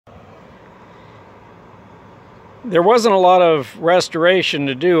There wasn't a lot of restoration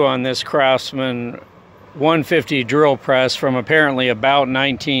to do on this Craftsman 150 drill press from apparently about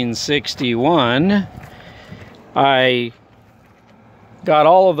 1961. I got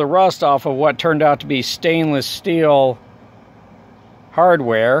all of the rust off of what turned out to be stainless steel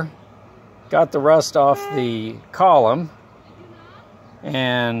hardware. Got the rust off the column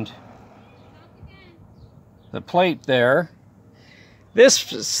and the plate there.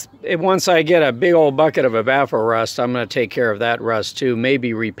 This, once I get a big old bucket of evapor rust, I'm going to take care of that rust too,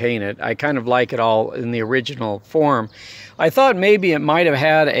 maybe repaint it. I kind of like it all in the original form. I thought maybe it might have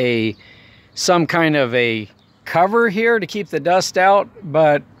had some kind of a cover here to keep the dust out,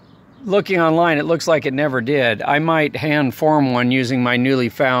 but looking online, it looks like it never did. I might hand form one using my newly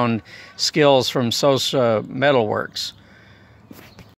found skills from Sosa Metalworks.